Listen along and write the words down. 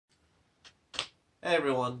Hey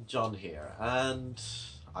everyone, John here, and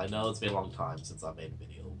I know it's been a long time since I made a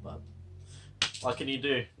video, but what can you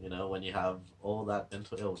do, when you have all that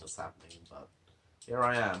mental illness happening, but here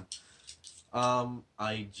I am.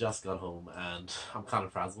 I just got home and I'm kind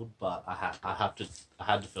of frazzled, but I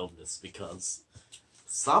had to film this because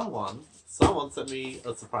someone sent me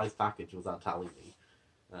a surprise package without telling me,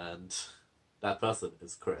 and that person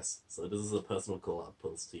is Chris, so this is a personal call-out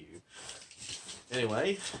post to you.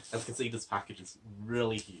 Anyway, as you can see, this package is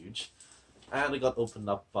really huge, and it got opened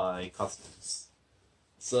up by customs.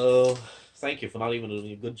 So, thank you for not even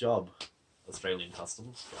doing a good job, Australian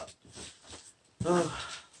customs. But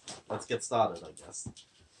let's get started, I guess.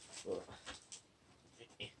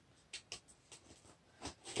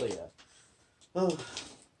 So yeah.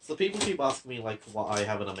 So people keep asking me like why I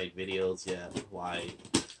haven't made videos yet, why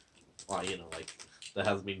like there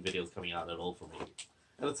hasn't been videos coming out at all for me.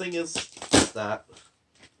 And the thing is that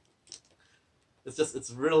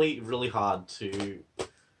it's really hard to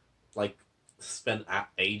like spend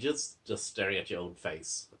ages just staring at your own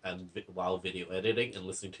face and while video editing and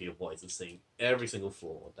listening to your voice and seeing every single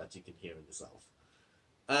flaw that you can hear in yourself.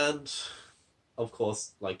 And of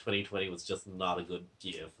course, like 2020 was just not a good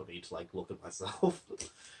year for me to like look at myself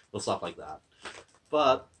or stuff like that.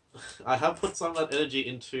 But I have put some of that energy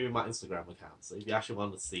into my Instagram account, so if you actually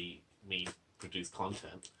want to see me produce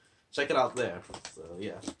content, check it out there. So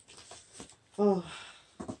yeah.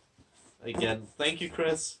 Again, thank you,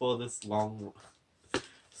 Chris, for this long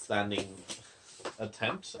standing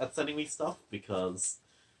attempt at sending me stuff, because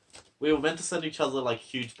we were meant to send each other like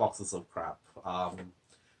huge boxes of crap,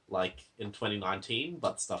 like in 2019,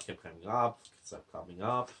 but stuff kept coming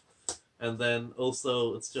up, and then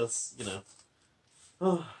also it's just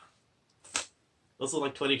also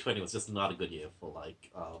like 2020 was just not a good year for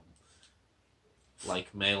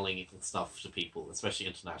like mailing stuff to people, especially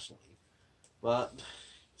internationally. But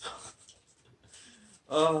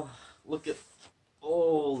look at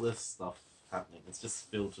all this stuff happening. It's just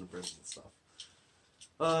filled to the brim with stuff.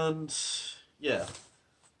 And yeah,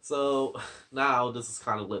 so now this is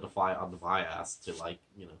kind of lit a fire under my ass to like,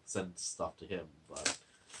 send stuff to him. But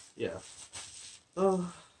yeah.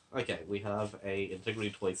 Okay, we have a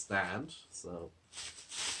Integrity Toy stand, so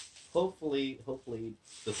hopefully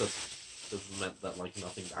this has meant that like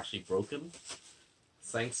nothing's actually broken,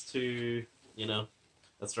 thanks to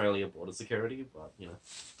Australia border security. But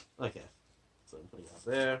okay, so I'm putting it out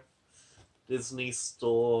there. Disney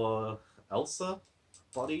Store Elsa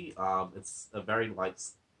body. It's a very light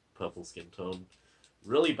purple skin tone,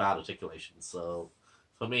 really bad articulation. So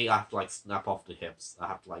for me, I have to like snap off the hips. I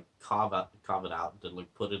have to like carve it out, and then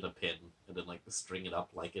like put in a pin, and then like string it up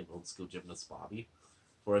like an old school gymnast Barbie,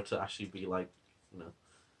 for it to actually be like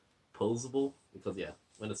posable. Because yeah,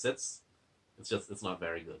 when it sits, it's not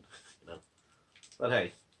very good, But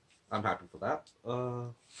hey, I'm happy for that.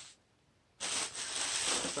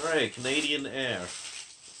 Alright, Canadian Air.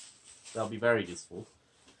 That'll be very useful.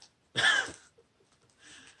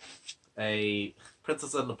 A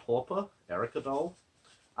Princess and the Pauper Erica doll.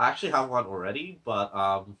 I actually have one already, but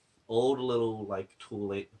all the little like all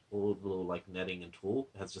the little like netting and tool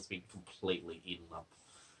has just been completely eaten up.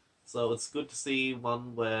 So it's good to see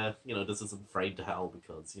one where this isn't frayed to hell,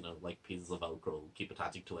 because like pieces of Velcro keep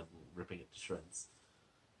attaching to it and ripping it to shreds.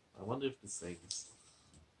 I wonder if this sings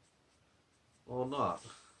or not.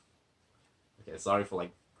 Okay, sorry for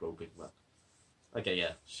like groping, but okay,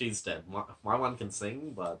 yeah, she's dead. My one can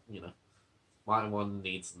sing, but my one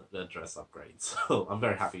needs a dress upgrade, so I'm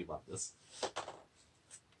very happy about this.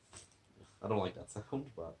 I don't like that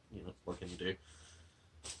sound, but what can you do?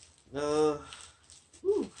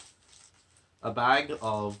 Whew. A bag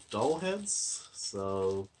of doll heads.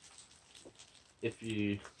 So if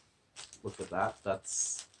you look at that,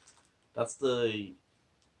 that's the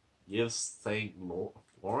Yves Saint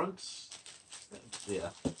Laurent.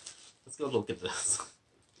 Yeah, let's go look at this.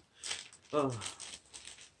 Oh.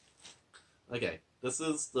 Okay, this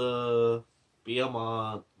is the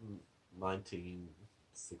BMR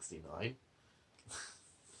 1969.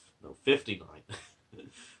 No, 59.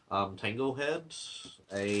 Tango head,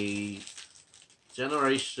 a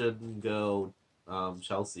Generation Girl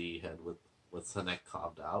Chelsea head with her neck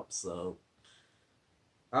carved out. So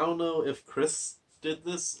I don't know if Chris did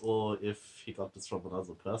this or if he got this from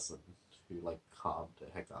another person who like carved the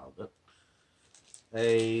heck out of it.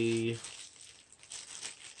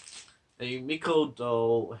 A Miko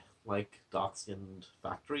doll, like dark-skinned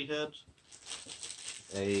factory head.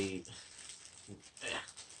 The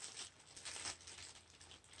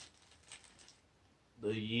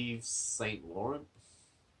Yves Saint Laurent,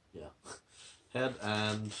 yeah, head,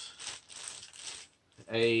 and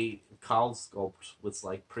a cowl sculpt with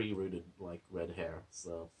like pre-rooted like red hair.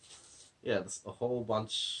 So yeah, there's a whole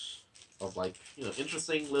bunch of like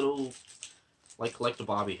interesting little like collector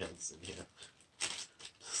Barbie heads in here.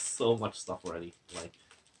 So much stuff already. Like,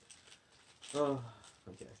 oh,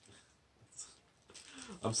 okay.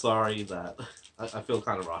 I'm sorry that I feel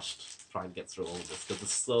kind of rushed trying to get through all of this because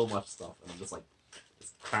there's so much stuff and I'm just like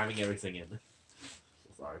cramming everything in.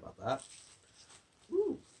 Sorry about that.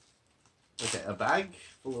 Ooh. Okay, a bag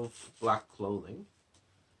full of black clothing.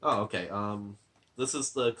 Oh, okay. This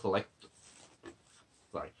is the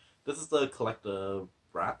this is the collector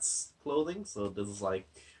Bratz clothing. So this is like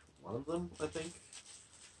one of them, I think.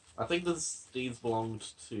 I think these belonged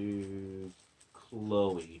to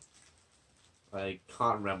Chloe. I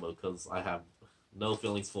can't remember because I have no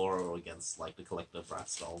feelings for or against like the collector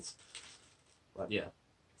Bratz dolls. But yeah,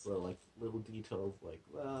 so like little details like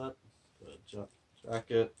that, the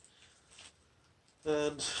jacket,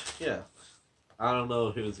 and yeah, I don't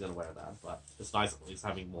know who's gonna wear that, but it's nice at least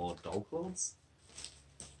having more doll clothes.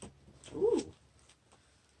 Ooh,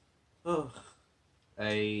 oh,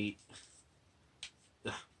 a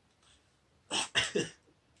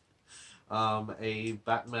a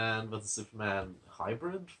Batman vs Superman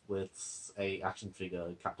hybrid with a action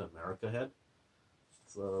figure Captain America head.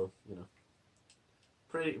 So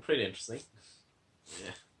pretty interesting.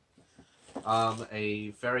 Yeah.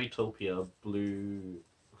 A Fairytopia blue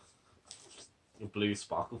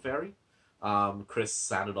sparkle fairy. Chris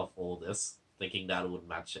sanded off all this, thinking that it would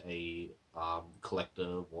match a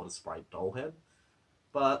collector water sprite doll head.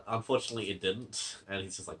 But unfortunately it didn't, and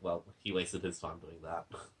he's just like, well, he wasted his time doing that.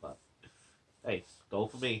 But hey, doll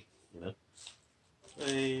for me,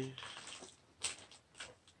 Hey.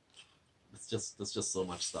 There's just so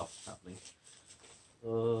much stuff happening.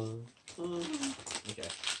 Okay.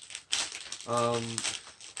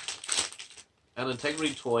 An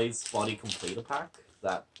Integrity Toys body completer pack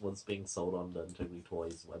that was being sold on the Integrity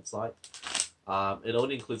Toys website. It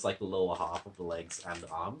only includes like the lower half of the legs and the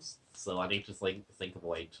arms, so I need to think of a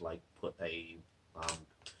way to like put a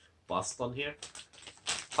bust on here.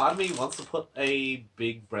 Part of me wants to put a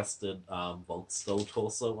big-breasted Volkstone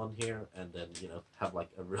torso on here, and then have like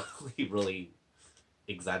a really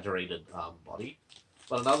exaggerated body.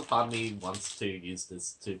 But another part of me wants to use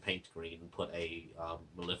this to paint green and put a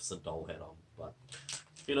Maleficent doll head on. But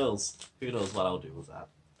who knows? Who knows what I'll do with that?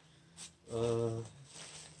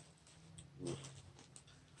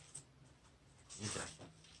 Okay.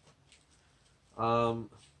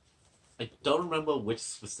 I don't remember which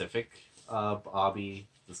specific Barbie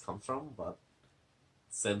this comes from, but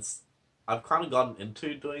since I've kind of gotten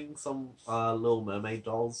into doing some Little Mermaid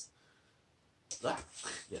dolls,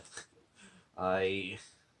 yeah, I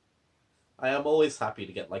am always happy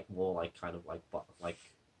to get like more like kind of like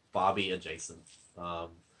Barbie adjacent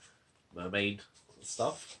mermaid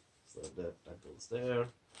stuff. So that goes there.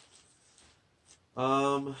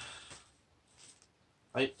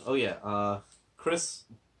 Chris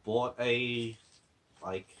bought a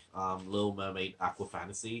Little Mermaid Aqua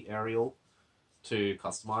Fantasy Ariel to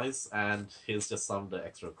customize, and here's just some of the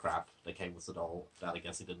extra crap that came with the doll that I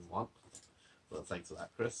guess he didn't want. So thanks for that,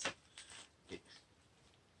 Chris.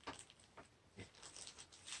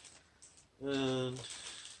 And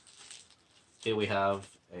here we have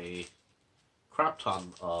a crap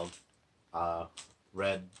ton of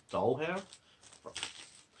red doll hair.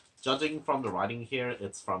 Judging from the writing here,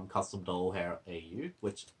 it's from Custom Doll Hair AU,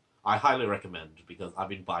 which I highly recommend because I've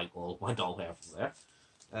been buying all of my doll hair from there.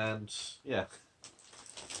 And yeah.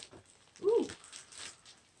 Ooh.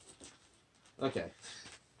 Okay.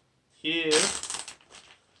 Here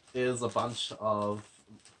is a bunch of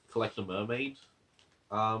Collector Mermaid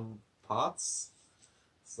parts.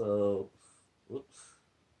 So, whoops.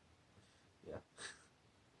 Yeah.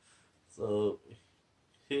 So,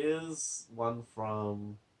 here's one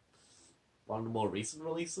from one of the more recent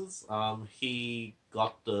releases. He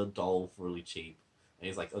got the doll for really cheap. And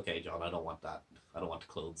he's like, okay, John, I don't want that. I don't want the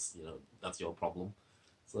clothes. That's your problem.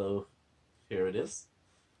 So, here it is.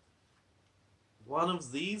 One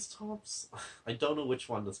of these tops, I don't know which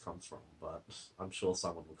one this comes from, but I'm sure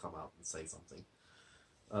someone will come out and say something.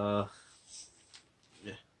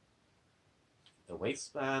 Yeah. A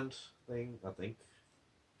waistband thing, I think.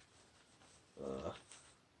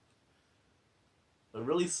 A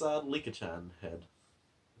really sad Lika-chan head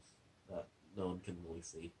that no one can really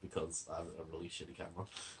see because I have a really shitty camera.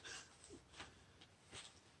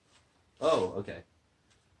 Oh, okay.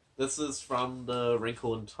 This is from the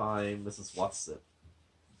Wrinkle in Time Mrs. What's-It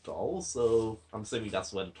doll, so I'm assuming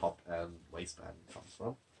that's where the top and waistband comes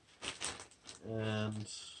from. And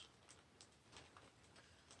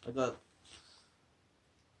I got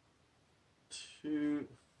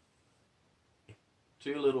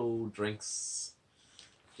two little drinks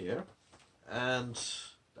here, and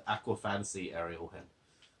the Aqua Fantasy Ariel head.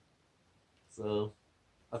 So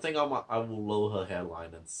I think I will lower her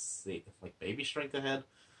hairline and see like baby shrink her head,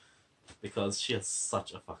 because she has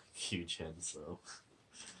such a fucking huge head. So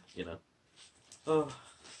you know. Oh,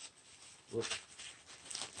 whoop.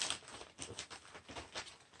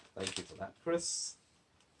 Thank you for that, Chris.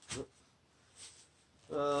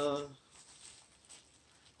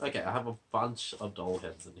 Okay, I have a bunch of doll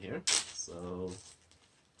heads in here, so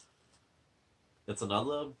it's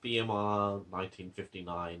another BMR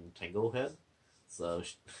 1959 Tango head. So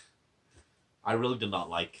I really did not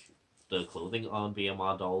like the clothing on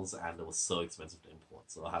BMR dolls, and it was so expensive to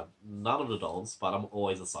import. So I have none of the dolls, but I'm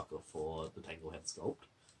always a sucker for the Tango head sculpt.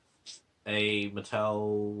 A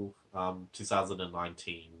Mattel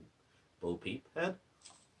 2019 Bo Peep head.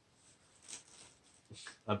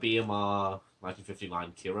 A BMR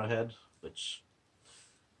 1959 Kira head, which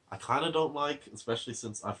I kind of don't like, especially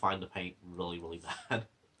since I find the paint really, really bad.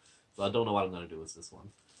 So I don't know what I'm going to do with this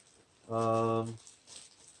one.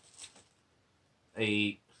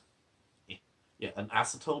 An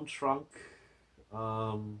acetone trunk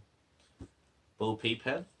Bo Peep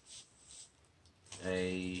head.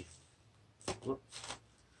 A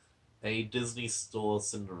Disney Store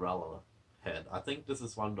Cinderella head. I think this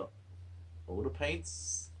is one of the older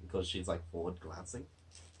paints, because she's like forward glancing.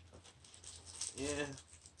 Yeah.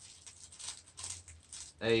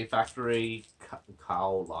 A factory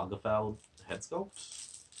Karl Lagerfeld head sculpt.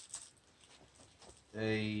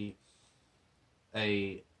 A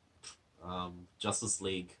Justice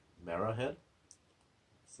League Mera head.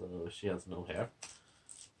 So she has no hair.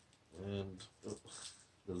 And this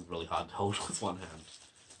is really hard to hold with one hand.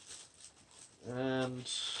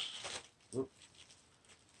 And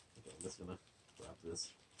okay, I'm just gonna grab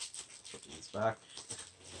this, put these back.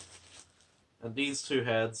 And these two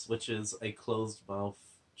heads, which is a closed mouth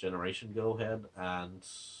Generation Girl head and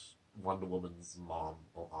Wonder Woman's mom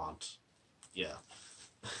or aunt. Yeah.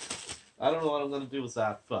 I don't know what I'm gonna do with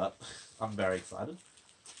that, but I'm very excited.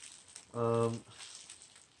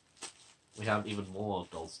 We have even more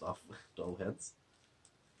doll stuff, doll heads.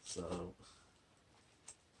 So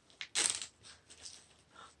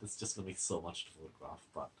it's just gonna be so much to photograph,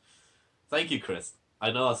 but thank you, Chris.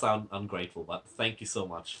 I know I sound ungrateful, but thank you so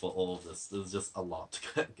much for all of this. There's just a lot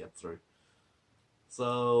to get through.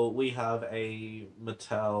 So we have a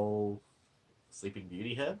Mattel Sleeping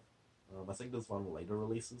Beauty head. I think there's one later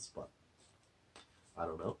releases, but I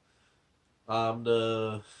don't know.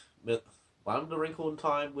 One of the Wrinkle in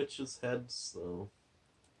Time Witch's heads, so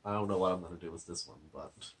I don't know what I'm gonna do with this one,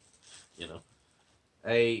 but you know.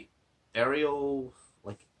 A Ariel,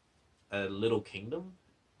 like a Little Kingdom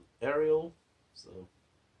Ariel, so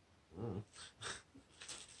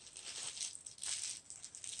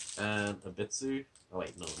and a Bitsu. Oh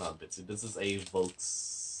wait, no, not a Bitsu. This is a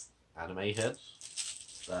Volks anime head.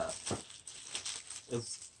 That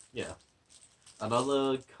is, yeah.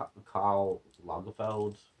 Another Karl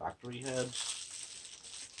Lagerfeld factory head.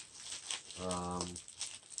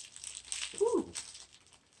 Ooh.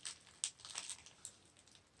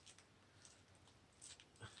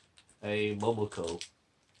 A Momoko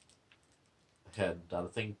head that I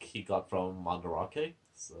think he got from Mandarake.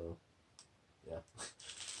 So, yeah.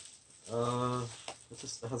 It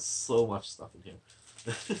just has so much stuff in here.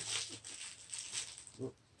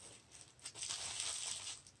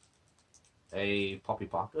 A Poppy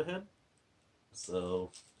Parker head.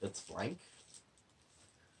 So, it's blank.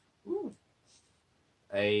 Ooh.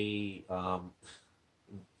 A,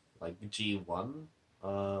 like G1,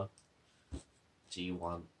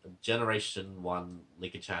 G1, Generation 1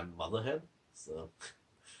 Lika-chan Motherhead. So,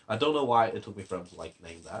 I don't know why it took me forever to, like,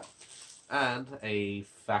 name that. And a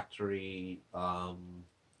factory,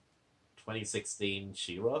 2016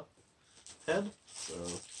 She-Ra head.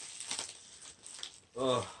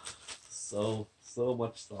 So, so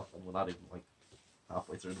much stuff, and we're not even, like,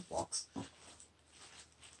 halfway through the box.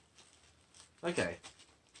 Okay.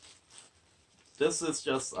 This is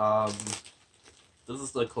just, this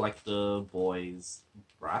is the Collector Boys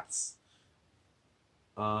Bratz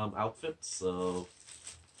outfit, so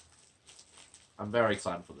I'm very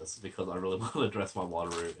excited for this because I really want to dress my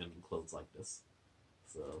Wataru in clothes like this.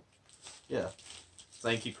 So, yeah.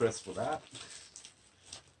 Thank you, Chris, for that.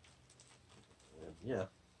 And yeah.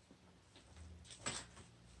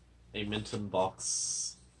 A Minton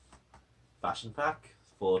Box fashion pack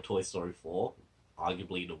for Toy Story 4.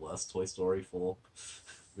 Arguably the worst Toy Story 4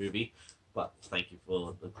 movie, but thank you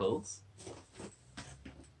for the clothes.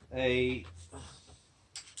 A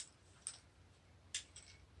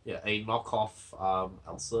knockoff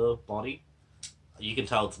Elsa body. You can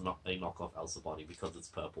tell it's not a knockoff Elsa body because it's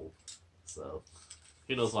purple. So,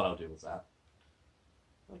 who knows what I'll do with that.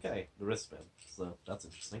 Okay, the wristband. So, that's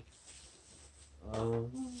interesting. Oh,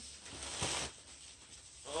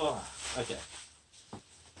 okay.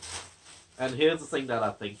 And here's the thing that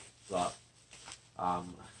I think got,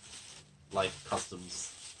 like,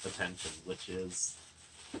 customs attention, which is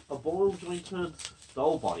a ball-jointed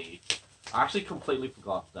doll body. I actually completely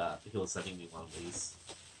forgot that he was sending me one of these.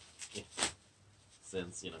 Yeah.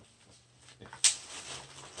 Since, you know.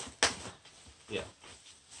 Yeah.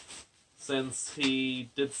 Since he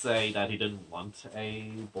did say that he didn't want a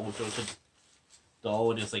ball-jointed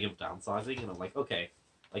doll and he was thinking of downsizing, and I'm like, okay.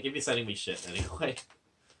 Like, if you're sending me shit anyway.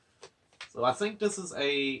 So I think this is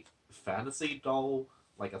a fantasy doll.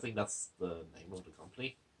 Like, I think that's the name of the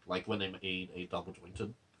company. Like, when they made a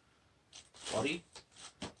double-jointed body.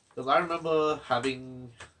 Because I remember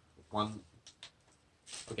having one...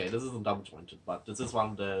 Okay, this isn't double-jointed, but this is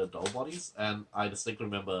one of the doll bodies, and I distinctly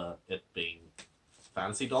remember it being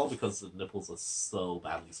fantasy doll because the nipples are so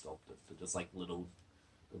badly sculpted. They're just like little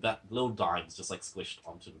dimes just like squished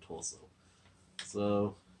onto the torso.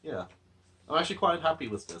 So, yeah. I'm actually quite happy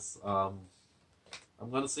with this. I'm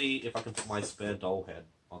going to see if I can put my spare doll head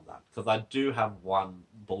on that. Because I do have one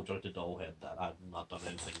ball-jointed doll head that I've not done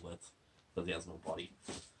anything with. Because he has no body.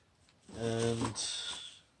 And...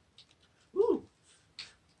 Woo!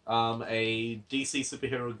 A DC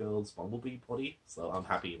Superhero Girls Bumblebee body. So I'm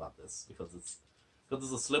happy about this. Because it's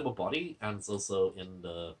a slimmer body. And it's also in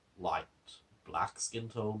the light black skin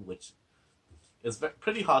tone. Which is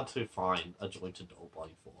pretty hard to find a jointed doll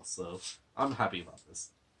body for. So I'm happy about this.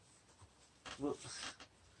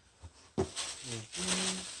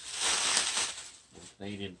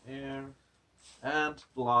 Canadian Air. And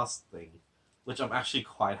the last thing, which I'm actually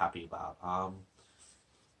quite happy about.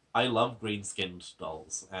 I love green-skinned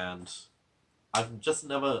dolls, and I've just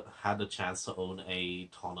never had the chance to own a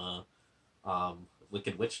Tonna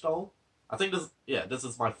Wicked Witch doll. I think this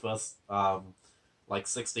is my first like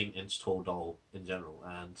 16-inch tall doll in general,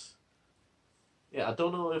 and yeah, I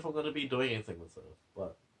don't know if I'm going to be doing anything with her,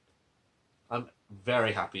 but I'm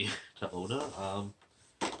very happy to own her.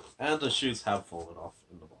 And the shoes have fallen off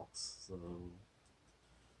in the box, so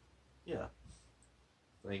yeah.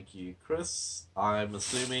 Thank you, Chris. I'm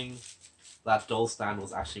assuming that doll stand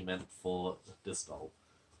was actually meant for this doll,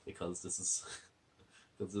 because this is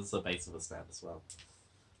the base of a stand as well.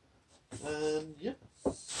 And yeah,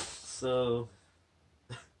 so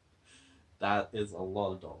that is a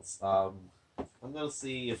lot of dolls. I'm gonna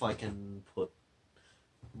see if I can put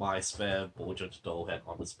my spare ball-jointed doll head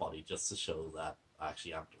on this body just to show that I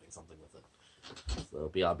actually am doing something with it.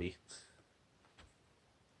 So BRB.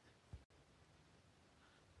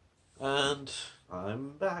 And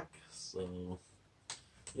I'm back, so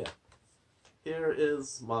yeah. Here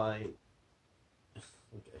is my...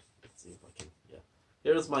 Okay, let's see if I can... Yeah.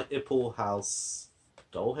 Here is my Ipple House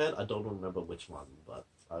doll head. I don't remember which one, but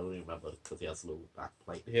I only remember because he has a little back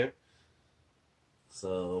plate here.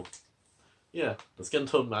 So, yeah. The skin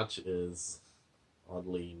tone match is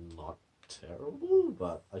oddly not terrible,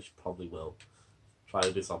 but I probably will try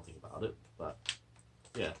to do something about it. But,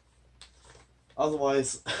 yeah.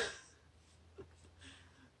 Otherwise...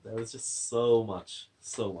 There was just so much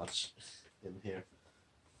in here.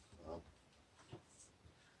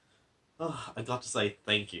 I got to say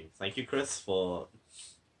thank you. Thank you, Chris, for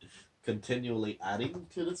continually adding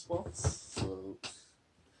to this box. So,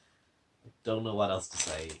 I don't know what else to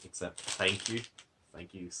say except thank you.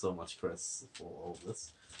 Thank you so much, Chris, for all of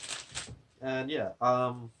this. And yeah,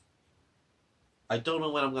 I don't know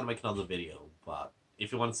when I'm going to make another video, but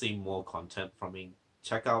if you want to see more content from me,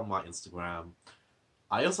 check out my Instagram.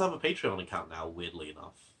 I also have a Patreon account now, weirdly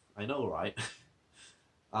enough. I know, right?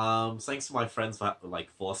 Thanks to my friends for like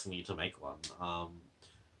forcing me to make one.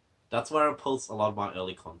 That's where I post a lot of my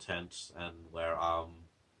early content, and where I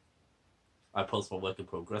post my work in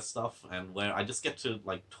progress stuff, and where I just get to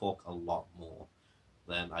like talk a lot more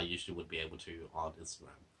than I usually would be able to on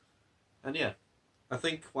Instagram. And yeah, I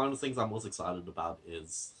think one of the things I'm most excited about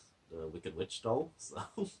is the Wicked Witch doll. So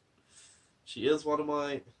she is one of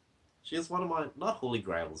my not holy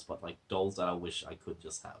grails, but like dolls that I wish I could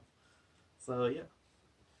just have. So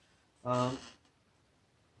yeah.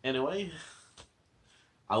 Anyway,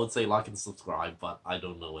 I would say like and subscribe, but I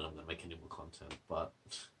don't know when I'm gonna make any more content. But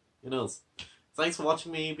who knows? Thanks for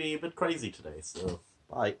watching me be a bit crazy today. So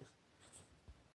bye.